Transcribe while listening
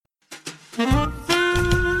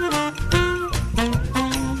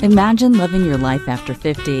Imagine living your life after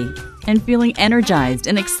 50 and feeling energized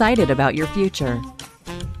and excited about your future.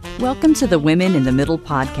 Welcome to the Women in the Middle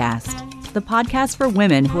podcast, the podcast for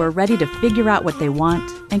women who are ready to figure out what they want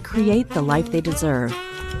and create the life they deserve.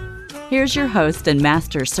 Here's your host and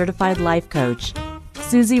master certified life coach,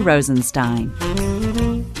 Susie Rosenstein.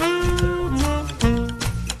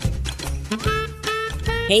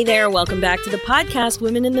 Hey there, welcome back to the podcast,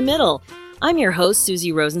 Women in the Middle. I'm your host,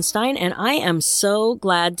 Susie Rosenstein, and I am so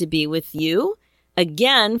glad to be with you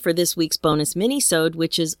again for this week's bonus minisode,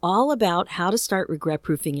 which is all about how to start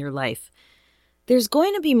regret-proofing your life. There's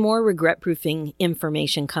going to be more regret-proofing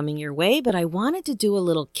information coming your way, but I wanted to do a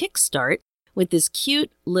little kickstart with this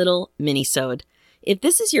cute little minisode. If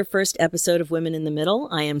this is your first episode of Women in the Middle,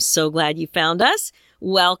 I am so glad you found us.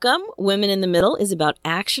 Welcome. Women in the Middle is about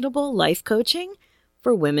actionable life coaching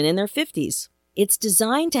for women in their 50s. It's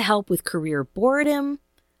designed to help with career boredom,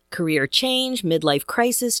 career change, midlife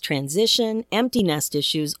crisis, transition, empty nest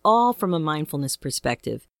issues, all from a mindfulness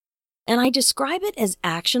perspective. And I describe it as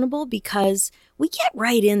actionable because we get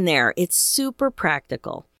right in there. It's super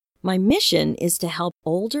practical. My mission is to help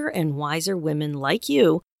older and wiser women like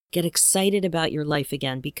you get excited about your life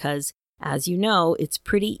again because, as you know, it's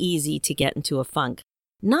pretty easy to get into a funk.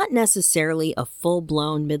 Not necessarily a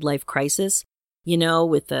full-blown midlife crisis, you know,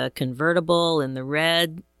 with the convertible and the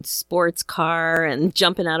red sports car and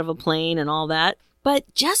jumping out of a plane and all that.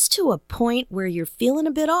 But just to a point where you're feeling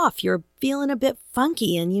a bit off, you're feeling a bit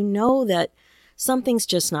funky, and you know that something's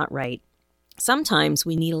just not right. Sometimes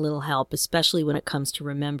we need a little help, especially when it comes to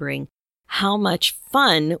remembering how much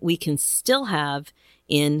fun we can still have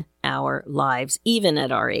in our lives, even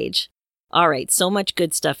at our age. All right, so much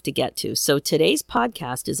good stuff to get to. So today's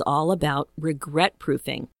podcast is all about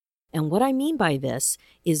regret-proofing. And what I mean by this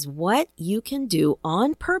is what you can do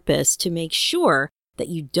on purpose to make sure that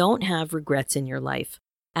you don't have regrets in your life.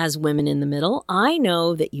 As women in the middle, I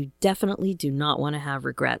know that you definitely do not want to have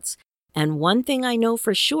regrets. And one thing I know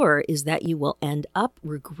for sure is that you will end up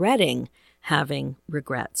regretting having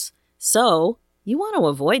regrets. So you want to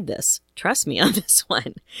avoid this. Trust me on this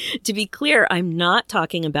one. To be clear, I'm not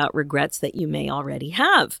talking about regrets that you may already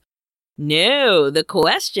have. No, the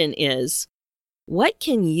question is, what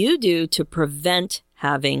can you do to prevent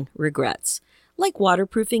having regrets? Like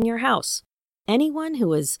waterproofing your house. Anyone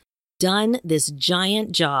who has done this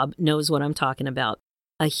giant job knows what I'm talking about.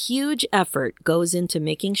 A huge effort goes into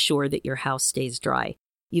making sure that your house stays dry.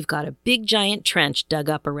 You've got a big giant trench dug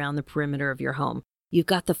up around the perimeter of your home. You've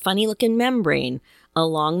got the funny looking membrane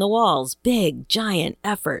along the walls. Big, giant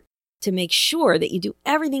effort to make sure that you do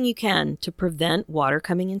everything you can to prevent water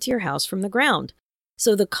coming into your house from the ground.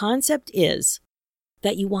 So the concept is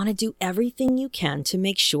that you want to do everything you can to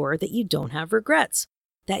make sure that you don't have regrets,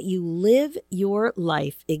 that you live your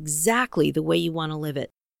life exactly the way you want to live it,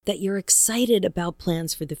 that you're excited about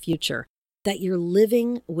plans for the future, that you're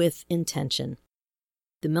living with intention.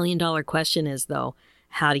 The million-dollar question is, though,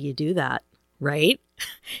 how do you do that, right?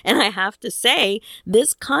 And I have to say,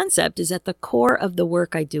 this concept is at the core of the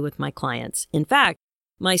work I do with my clients. In fact,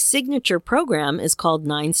 my signature program is called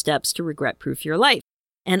 9 Steps to Regret-Proof Your Life.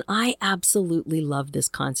 And I absolutely love this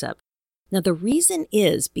concept. Now, the reason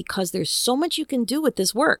is because there's so much you can do with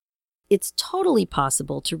this work. It's totally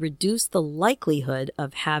possible to reduce the likelihood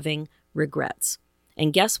of having regrets.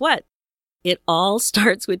 And guess what? It all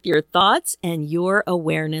starts with your thoughts and your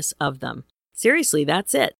awareness of them. Seriously,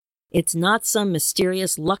 that's it. It's not some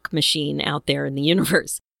mysterious luck machine out there in the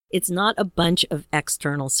universe. It's not a bunch of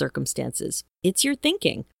external circumstances. It's your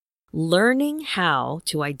thinking. Learning how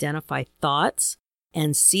to identify thoughts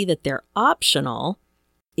and see that they're optional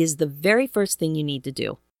is the very first thing you need to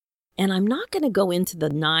do. And I'm not going to go into the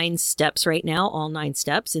 9 steps right now, all 9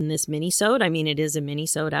 steps in this minisode. I mean, it is a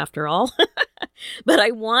minisode after all. But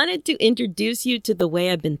I wanted to introduce you to the way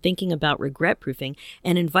I've been thinking about regret proofing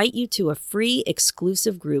and invite you to a free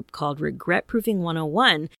exclusive group called Regret Proofing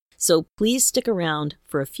 101. So please stick around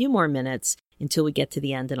for a few more minutes until we get to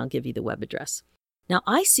the end and I'll give you the web address. Now,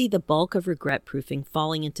 I see the bulk of regret proofing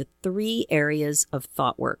falling into 3 areas of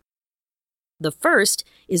thought work. The first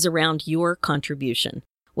is around your contribution.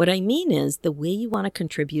 What I mean is the way you want to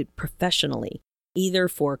contribute professionally, either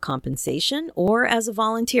for compensation or as a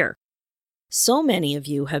volunteer. So many of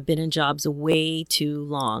you have been in jobs way too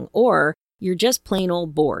long, or you're just plain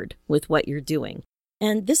old bored with what you're doing.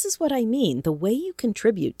 And this is what I mean. The way you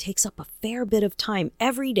contribute takes up a fair bit of time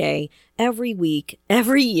every day, every week,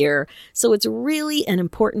 every year. So it's really an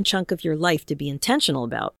important chunk of your life to be intentional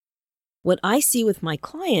about. What I see with my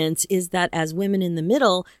clients is that as women in the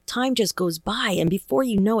middle, time just goes by. And before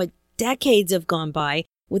you know it, decades have gone by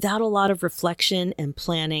without a lot of reflection and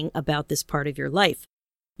planning about this part of your life.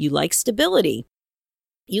 You like stability.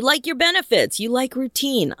 You like your benefits. You like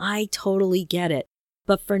routine. I totally get it.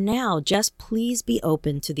 But for now, just please be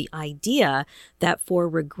open to the idea that for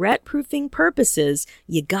regret-proofing purposes,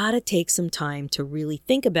 you gotta take some time to really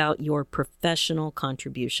think about your professional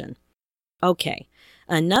contribution. Okay,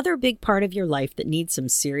 another big part of your life that needs some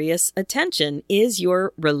serious attention is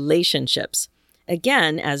your relationships.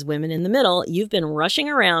 Again, as women in the middle, you've been rushing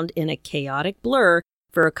around in a chaotic blur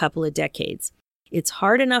for a couple of decades. It's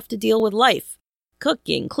hard enough to deal with life.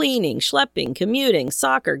 Cooking, cleaning, schlepping, commuting,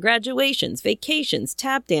 soccer, graduations, vacations,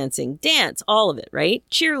 tap dancing, dance, all of it, right?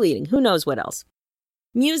 Cheerleading, who knows what else?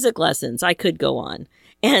 Music lessons, I could go on.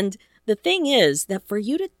 And the thing is that for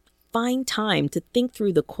you to find time to think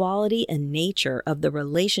through the quality and nature of the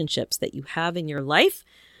relationships that you have in your life,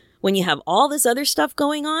 when you have all this other stuff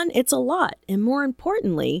going on, it's a lot. And more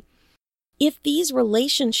importantly, if these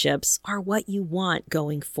relationships are what you want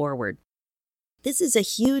going forward. This is a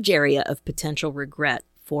huge area of potential regret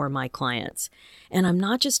for my clients. And I'm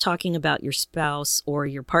not just talking about your spouse or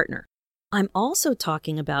your partner. I'm also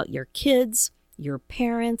talking about your kids, your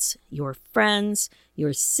parents, your friends,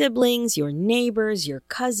 your siblings, your neighbors, your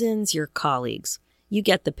cousins, your colleagues. You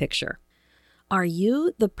get the picture. Are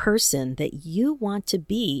you the person that you want to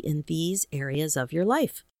be in these areas of your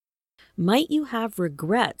life? Might you have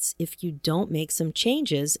regrets if you don't make some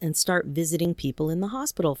changes and start visiting people in the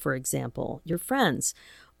hospital, for example, your friends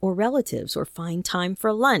or relatives, or find time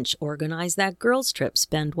for lunch, organize that girls' trip,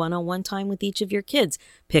 spend one-on-one time with each of your kids,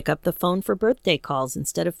 pick up the phone for birthday calls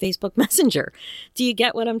instead of Facebook Messenger? Do you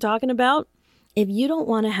get what I'm talking about? If you don't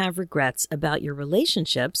want to have regrets about your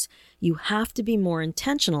relationships, you have to be more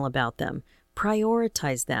intentional about them,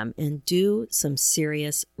 prioritize them, and do some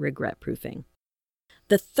serious regret proofing.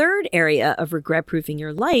 The third area of regret-proofing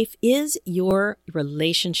your life is your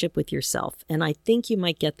relationship with yourself, and I think you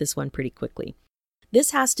might get this one pretty quickly.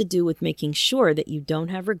 This has to do with making sure that you don't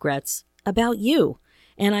have regrets about you,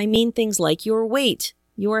 and I mean things like your weight,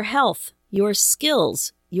 your health, your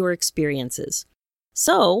skills, your experiences.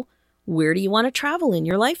 So, where do you want to travel in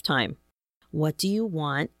your lifetime? What do you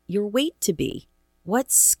want your weight to be?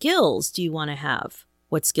 What skills do you want to have?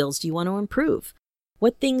 What skills do you want to improve?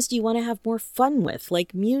 What things do you want to have more fun with,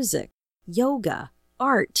 like music, yoga,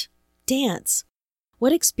 art, dance?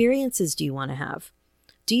 What experiences do you want to have?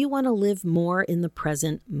 Do you want to live more in the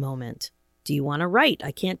present moment? Do you want to write?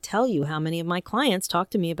 I can't tell you how many of my clients talk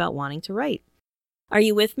to me about wanting to write. Are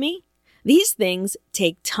you with me? These things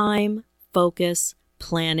take time, focus,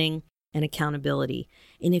 planning, and accountability.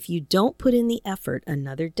 And if you don't put in the effort,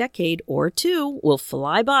 another decade or two will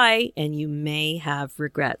fly by and you may have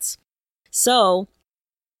regrets. So,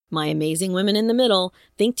 my amazing women in the middle,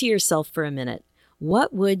 think to yourself for a minute.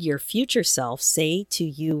 What would your future self say to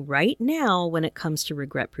you right now when it comes to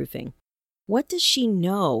regret proofing? What does she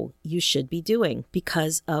know you should be doing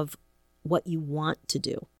because of what you want to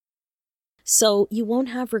do? So you won't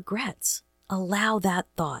have regrets. Allow that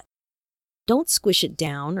thought. Don't squish it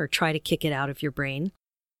down or try to kick it out of your brain.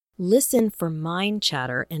 Listen for mind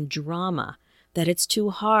chatter and drama that it's too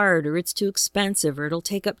hard or it's too expensive or it'll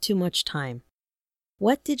take up too much time.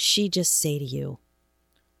 What did she just say to you?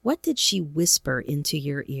 What did she whisper into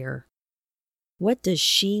your ear? What does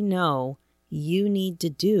she know you need to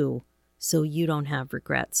do so you don't have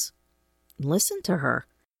regrets? Listen to her.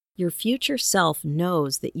 Your future self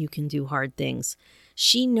knows that you can do hard things.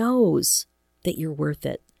 She knows that you're worth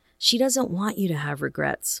it. She doesn't want you to have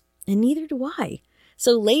regrets, and neither do I.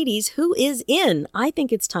 So ladies, who is in? I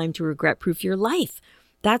think it's time to regret-proof your life.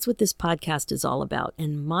 That's what this podcast is all about,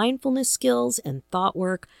 and mindfulness skills and thought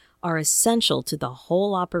work are essential to the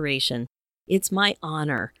whole operation. It's my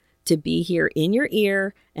honor to be here in your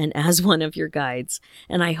ear and as one of your guides,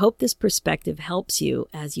 and I hope this perspective helps you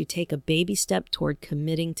as you take a baby step toward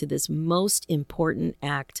committing to this most important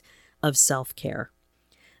act of self-care.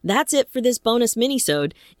 That's it for this bonus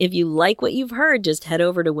minisode. If you like what you've heard, just head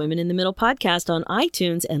over to Women in the Middle podcast on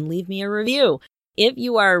iTunes and leave me a review. If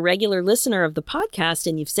you are a regular listener of the podcast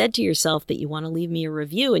and you've said to yourself that you want to leave me a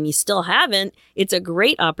review and you still haven't, it's a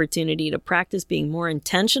great opportunity to practice being more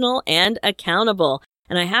intentional and accountable.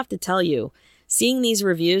 And I have to tell you, seeing these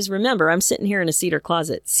reviews, remember, I'm sitting here in a cedar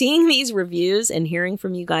closet. Seeing these reviews and hearing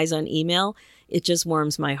from you guys on email, it just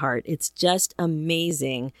warms my heart. It's just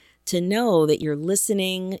amazing to know that you're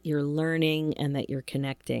listening, you're learning, and that you're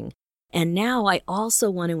connecting. And now I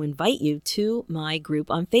also want to invite you to my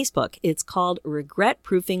group on Facebook. It's called Regret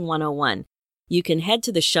Proofing 101. You can head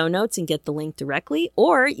to the show notes and get the link directly,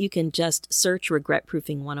 or you can just search Regret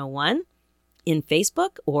Proofing 101 in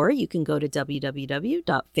Facebook, or you can go to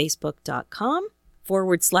www.facebook.com/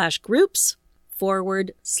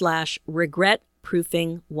 /groups/regret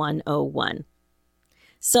proofing 101.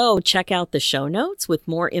 So check out the show notes with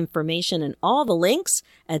more information and all the links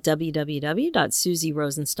at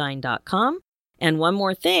www.susierosenstein.com. And one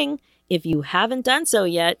more thing, if you haven't done so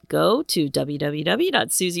yet, go to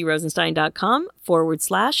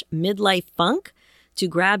www.susierosenstein.com/midlifefunk to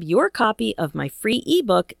grab your copy of my free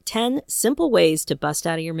ebook, 10 Simple Ways to Bust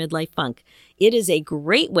Out of Your Midlife Funk. It is a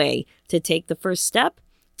great way to take the first step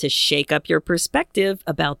to shake up your perspective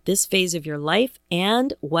about this phase of your life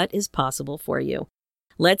and what is possible for you.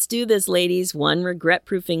 Let's do this, ladies, one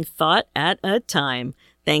regret-proofing thought at a time.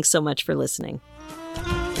 Thanks so much for listening.